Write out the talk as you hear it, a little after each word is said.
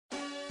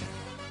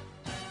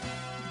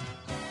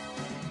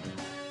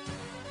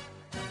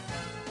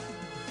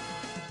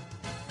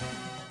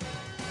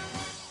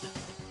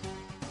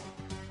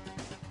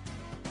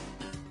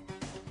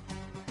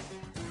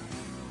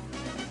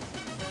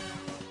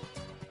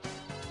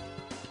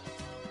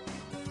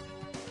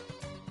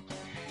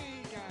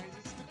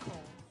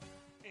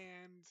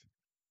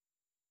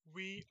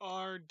we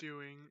are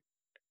doing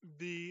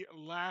the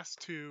last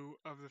two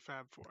of the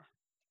Fab Four.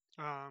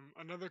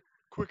 Another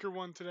quicker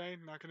one today.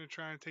 Not going to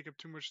try and take up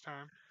too much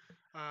time.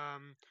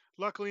 Um,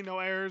 Luckily, no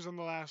errors on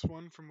the last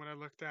one from what I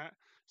looked at,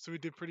 so we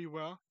did pretty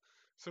well.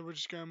 So we're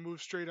just going to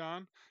move straight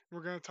on.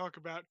 We're going to talk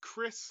about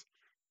Chris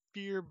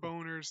Fear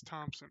Boners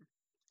Thompson.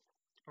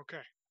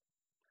 Okay,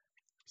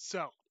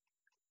 so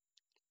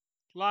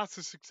lots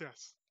of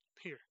success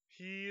here.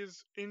 He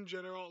is, in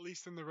general, at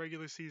least in the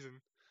regular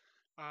season,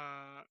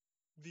 uh,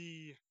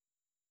 the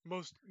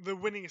the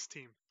winningest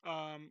team.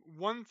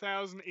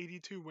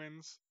 1,082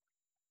 wins,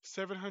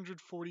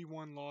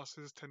 741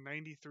 losses to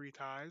 93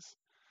 ties.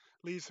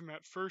 Leaves him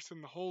at first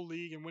in the whole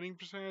league in winning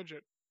percentage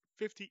at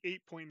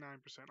 58.9%,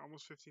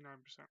 almost 59%.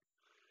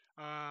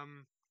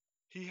 Um,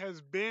 he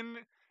has been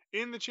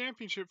in the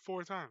championship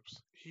four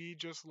times. He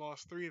just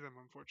lost three of them,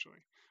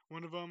 unfortunately.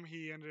 One of them,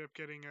 he ended up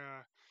getting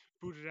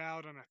booted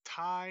out on a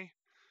tie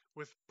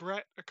with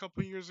Brett a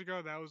couple years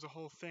ago. That was a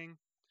whole thing.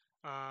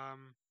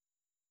 Um,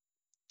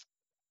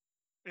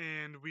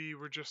 and we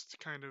were just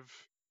kind of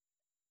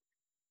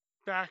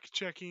back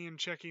checking and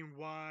checking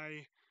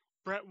why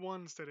Brett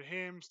won instead of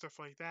him, stuff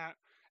like that.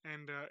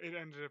 And it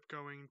ended up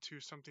going to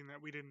something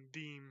that we didn't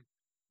deem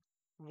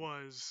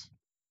was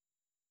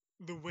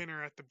the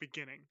winner at the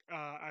beginning.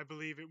 I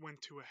believe it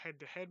went to a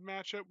head-to-head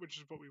matchup, which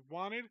is what we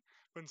wanted,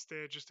 but instead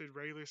it just did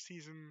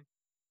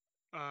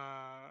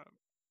uh,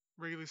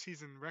 regular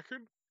season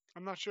record.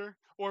 I'm not sure,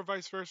 or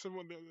vice versa,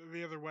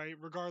 the other way.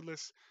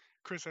 Regardless,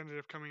 Chris ended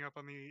up coming up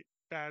on the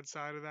bad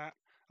side of that.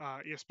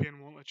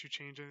 ESPN won't let you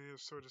change any of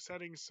those sort of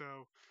settings,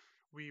 so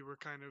we were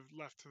kind of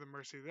left to the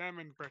mercy of them,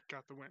 and Brett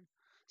got the win.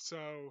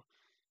 So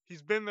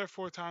he's been there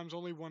four times,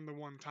 only won the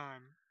one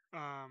time.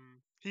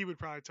 He would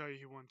probably tell you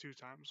he won two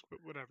times, but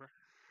whatever.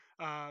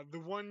 The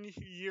one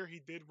year he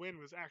did win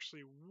was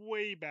actually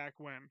way back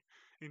when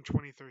in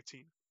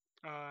 2013.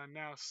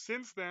 Now,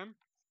 since then,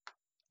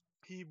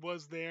 he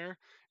was there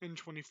in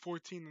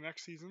 2014, the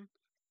next season,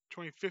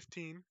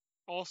 2015,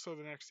 also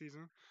the next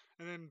season,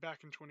 and then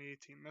back in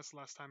 2018. That's the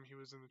last time he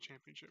was in the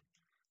championship.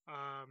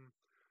 Um,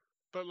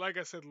 but like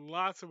I said,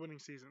 lots of winning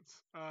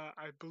seasons.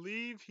 I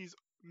believe he's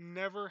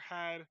never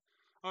had,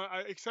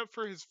 except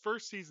for his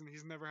first season,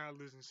 he's never had a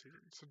losing season.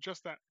 So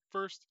just that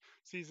first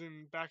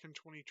season back in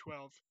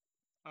 2012.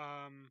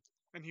 Um,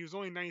 and he was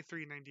only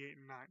 93, 98,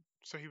 and 9.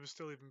 So he was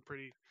still even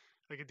pretty,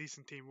 like a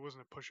decent team. It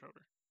wasn't a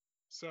pushover.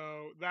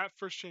 So that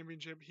first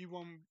championship, he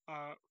won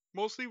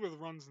mostly with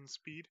runs and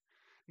speed.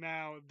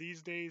 Now,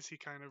 these days, he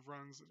kind of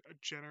runs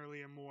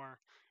generally a more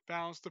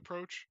balanced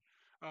approach.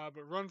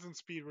 But runs and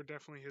speed were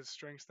definitely his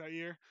strengths that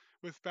year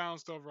with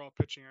balanced overall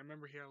pitching. I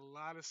remember he had a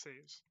lot of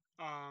saves.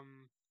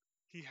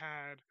 He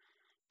had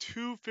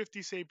two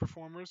 50 save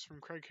performers from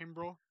Craig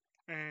Kimbrell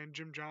and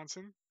Jim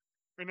Johnson.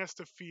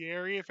 Ernesto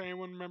Fieri, if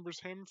anyone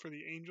remembers him, for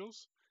the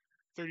Angels,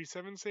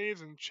 37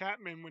 saves, and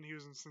Chapman, when he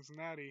was in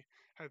Cincinnati,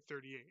 had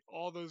 38.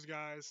 All those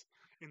guys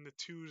in the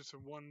 2 to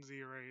 1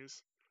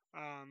 ERAs.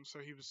 So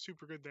he was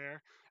super good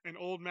there. And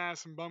old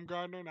Madison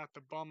Bumgarner, not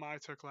the bum I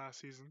took last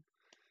season.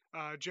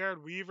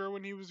 Jared Weaver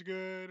when he was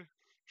good.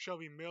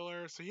 Shelby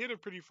Miller. So he had a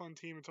pretty fun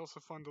team. It's also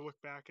fun to look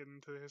back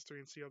into the history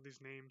and see all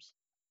these names.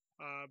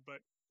 But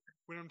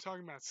when I'm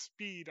talking about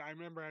speed, I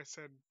remember I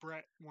said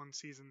Brett one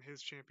season,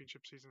 his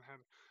championship season, had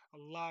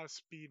a lot of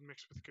speed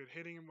mixed with good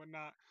hitting and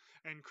whatnot.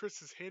 And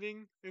Chris's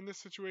hitting in this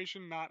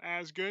situation, not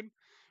as good,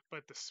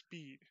 but the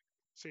speed.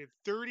 So he had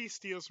 30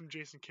 steals from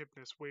Jason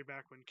Kipnis way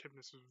back when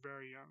Kipnis was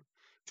very young,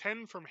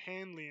 10 from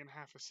Hanley in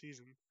half a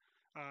season.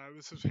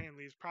 This was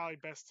Hanley's probably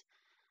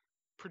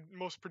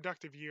most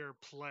productive year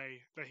of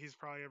play that he's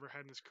probably ever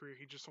had in his career.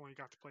 He just only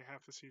got to play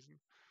half the season.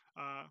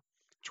 Uh,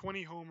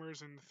 20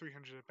 homers and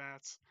 300 at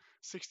bats,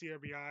 60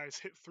 RBIs,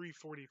 hit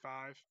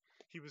 345.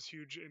 He was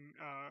huge in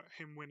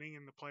him winning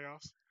in the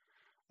playoffs.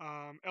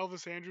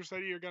 Elvis Andrus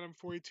that year got him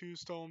 42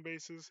 stolen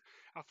bases.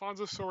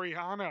 Alfonso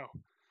Soriano,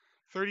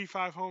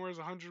 35 homers,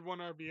 101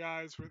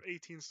 RBIs with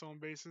 18 stolen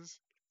bases.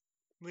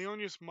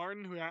 Leonius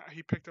Martin, who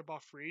he picked up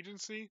off free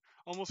agency,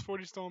 almost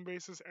 40 stolen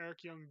bases.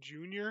 Eric Young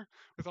Jr.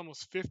 with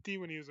almost 50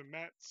 when he was a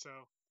Met. So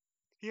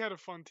he had a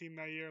fun team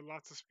that year,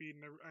 lots of speed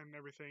and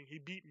everything. He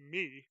beat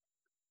me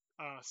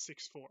 6-4.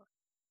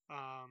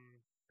 Um,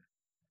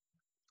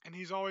 and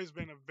he's always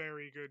been a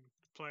very good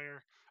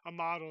player, a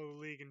model of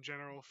the league in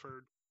general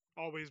for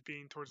always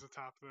being towards the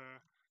top of the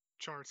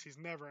charts. He's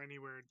never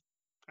anywhere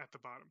at the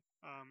bottom.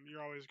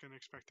 You're always going to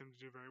expect him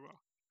to do very well.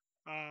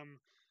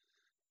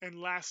 And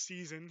last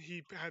season,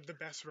 he had the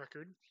best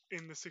record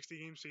in the 60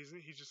 game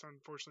season. He just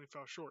unfortunately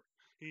fell short.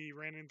 He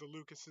ran into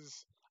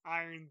Lucas's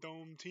Iron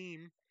Dome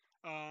team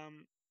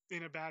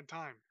in a bad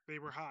time. They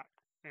were hot,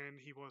 and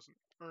he wasn't,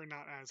 or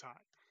not as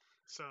hot.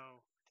 So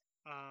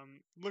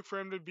look for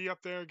him to be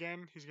up there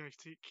again. He's going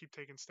to keep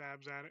taking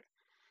stabs at it.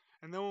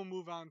 And then we'll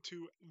move on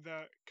to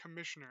the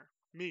commissioner,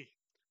 me.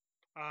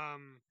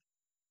 Um,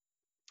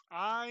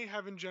 I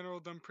have in general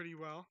done pretty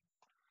well.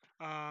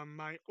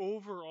 My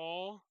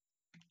overall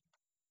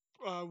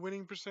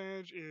winning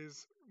percentage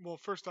is, well,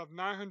 first off,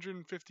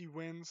 950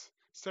 wins,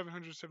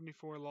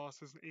 774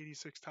 losses, and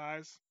 86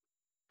 ties.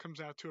 comes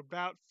out to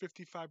about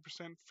 55%,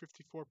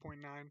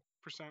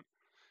 54.9%,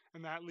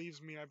 and that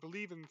leaves me, I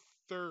believe, in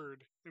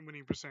third in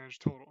winning percentage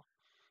total.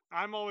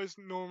 I'm always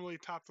normally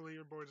top the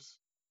leaderboards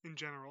in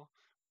general,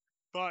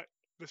 but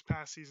this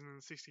past season in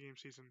the 60 game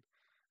season,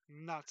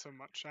 not so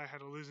much. I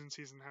had a losing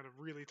season, had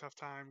a really tough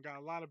time, got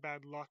a lot of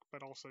bad luck,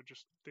 but also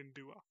just didn't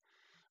do well.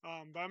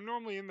 But I'm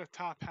normally in the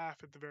top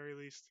half at the very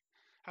least,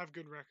 have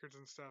good records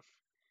and stuff.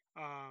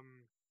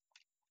 Um,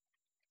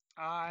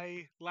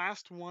 I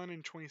last won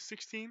in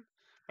 2016,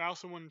 but I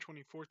also won in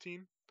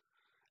 2014,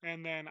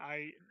 and then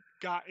I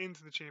got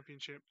into the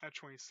championship at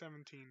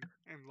 2017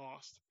 and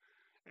lost,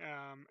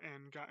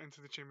 and got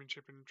into the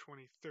championship in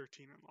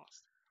 2013 and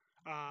lost.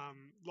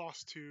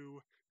 Lost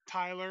to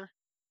Tyler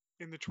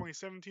in the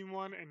 2017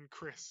 one and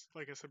Chris,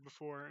 like I said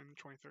before, in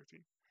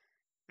 2013.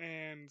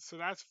 And so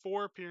that's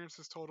 4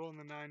 appearances total in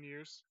the 9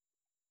 years.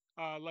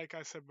 Like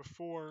I said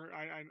before,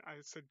 I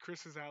said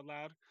Chris is out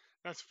loud.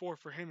 That's 4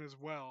 for him as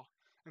well.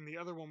 And the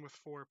other one with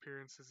 4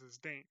 appearances is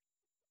Dane.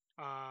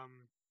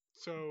 Um,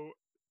 so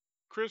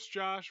Chris,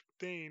 Josh,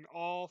 Dane,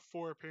 all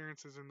 4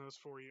 appearances in those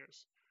 4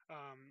 years.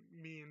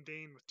 Me and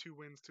Dane with 2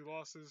 wins, 2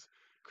 losses.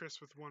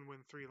 Chris with 1 win,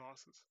 3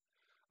 losses.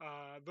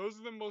 Those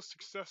are the most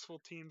successful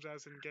teams,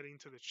 as in getting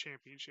to the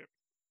championship.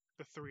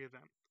 The 3 of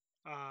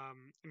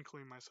them,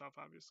 including myself,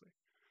 obviously.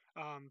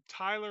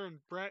 Tyler and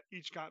Brett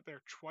each got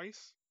there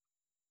twice.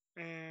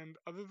 And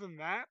other than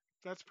that,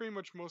 that's pretty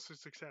much mostly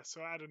success.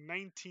 So out of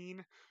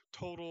 19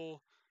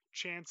 total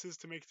chances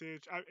to make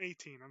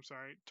 18, I'm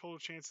sorry, total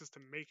chances to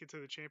make it to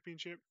the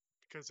championship,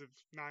 because of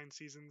 9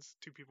 seasons,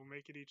 2 people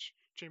make it each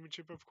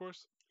championship, of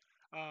course.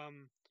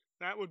 Um,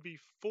 that would be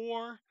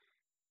 4,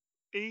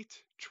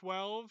 8,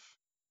 12,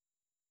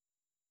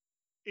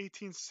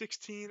 18,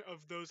 16 of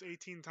those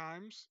 18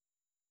 times.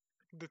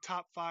 The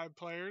top 5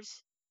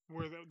 players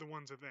were the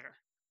ones that are there.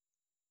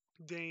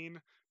 Dane,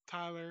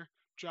 Tyler,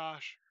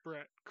 Josh,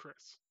 Brett,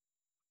 Chris.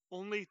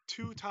 Only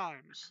 2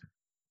 times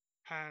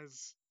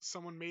has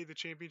someone made the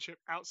championship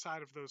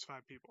outside of those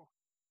 5 people.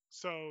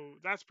 So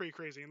that's pretty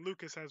crazy. And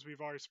Lucas, as we've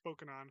already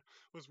spoken on,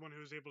 was one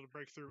who was able to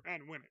break through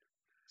and win it.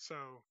 So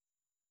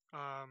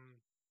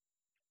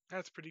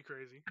that's pretty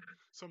crazy.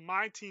 So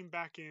my team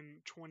back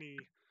in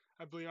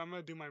I believe I'm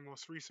going to do my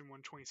most recent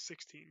one,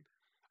 2016,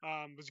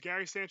 was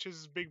Gary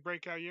Sanchez's big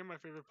breakout year, my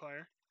favorite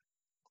player.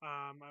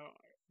 I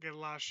get a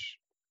lot of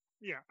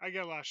I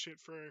get a lot of shit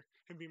for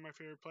him being my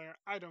favorite player.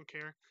 I don't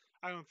care.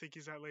 I don't think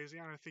he's that lazy.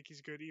 I don't think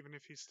he's good, even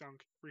if he's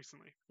stunk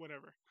recently.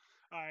 Whatever.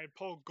 I had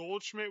Paul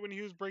Goldschmidt when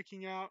he was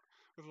breaking out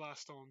with a lot of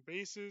stolen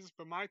bases,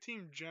 but my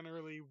team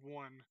generally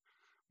won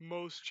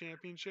most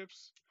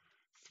championships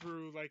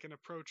through like an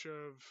approach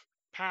of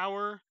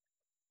power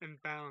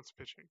and balance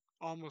pitching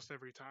almost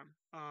every time.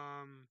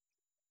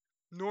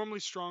 Normally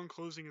strong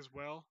closing as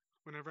well.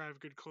 Whenever I have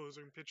good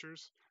closing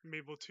pitchers, I'm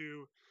able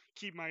to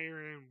keep my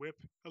area and whip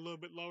a little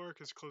bit lower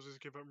because closers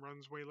give up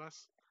runs way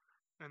less,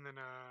 and then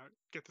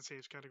get the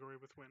saves category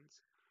with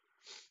wins.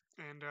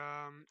 And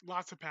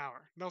lots of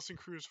power. Nelson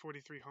Cruz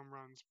 43 home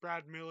runs,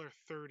 Brad Miller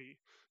 30,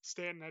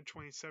 Stanton had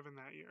 27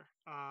 that year.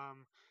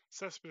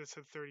 Cespedes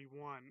had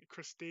 31,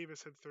 Chris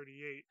Davis had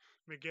 38,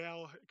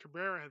 Miguel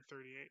Cabrera had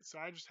 38. So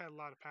I just had a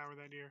lot of power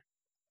that year.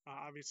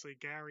 Obviously,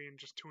 Gary and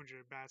just 200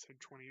 at bats had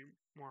 20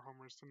 more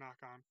homers to knock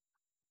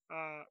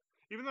on.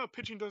 Even though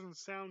pitching doesn't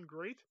sound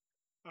great,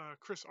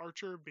 Chris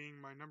Archer being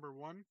my number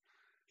 1,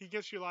 he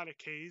gets you a lot of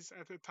Ks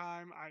at the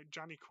time.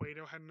 Johnny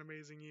Cueto had an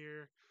amazing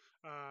year.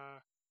 I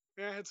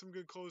had some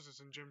good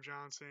closers in Jim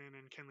Johnson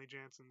and Kenley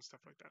Jansen and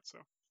stuff like that. So,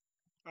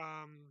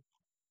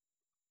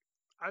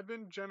 I've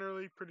been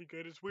generally pretty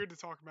good. It's weird to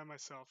talk about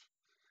myself,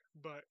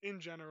 but in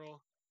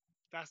general,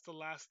 that's the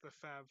last of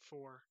the Fab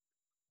Four,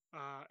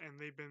 and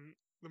they've been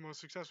the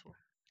most successful,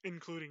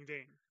 including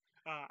Dane.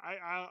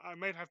 I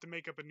might have to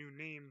make up a new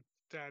name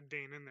to add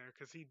Dane in there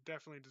because he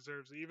definitely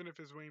deserves it. Even if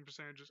his winning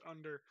percentage is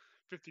under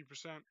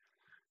 50%,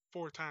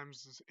 4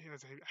 times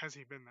has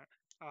he been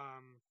there,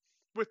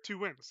 with 2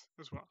 wins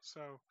as well.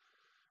 So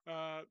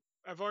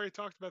I've already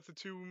talked about the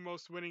 2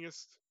 most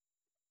winningest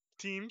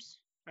teams,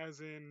 as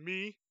in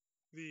me.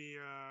 The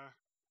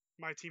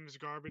my team is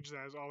garbage.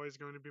 That is always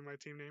going to be my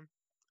team name.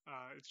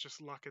 It's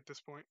just luck at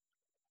this point.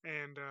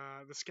 And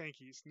the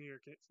Skankies, New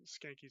York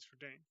Skankies for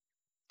Dane.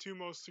 2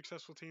 most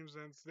successful teams,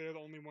 and they're the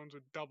only ones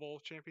with double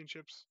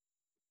championships.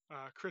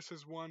 Chris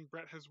has won,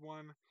 Brett has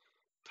won,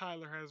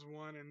 Tyler has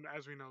won, and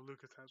as we know,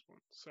 Lucas has won.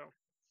 So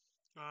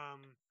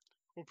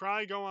we'll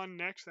probably go on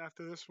next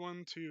after this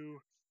one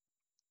to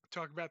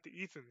talk about the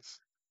Ethans.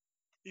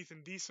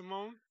 Ethan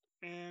DeSimone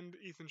and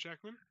Ethan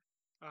Sheckman.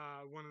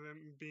 One of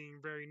them being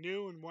very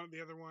new, and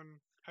the other one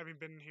having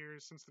been here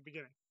since the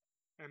beginning.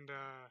 And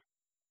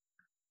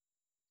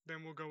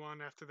then we'll go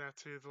on after that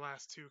to the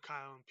last 2,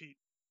 Kyle and Pete.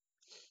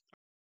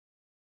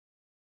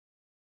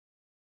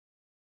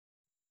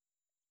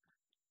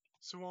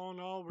 So all in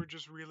all, we're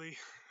just really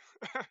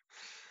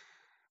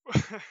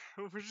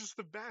we're just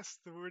the best.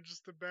 We're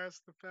just the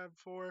best. The Fab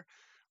Four,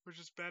 we're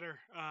just better.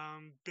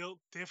 Built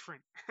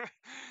different.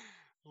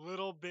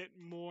 Little bit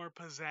more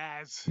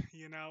pizzazz,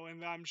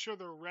 and I'm sure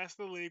the rest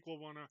of the league will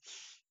want to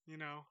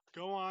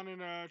Go on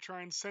and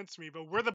try and sense me, but we're the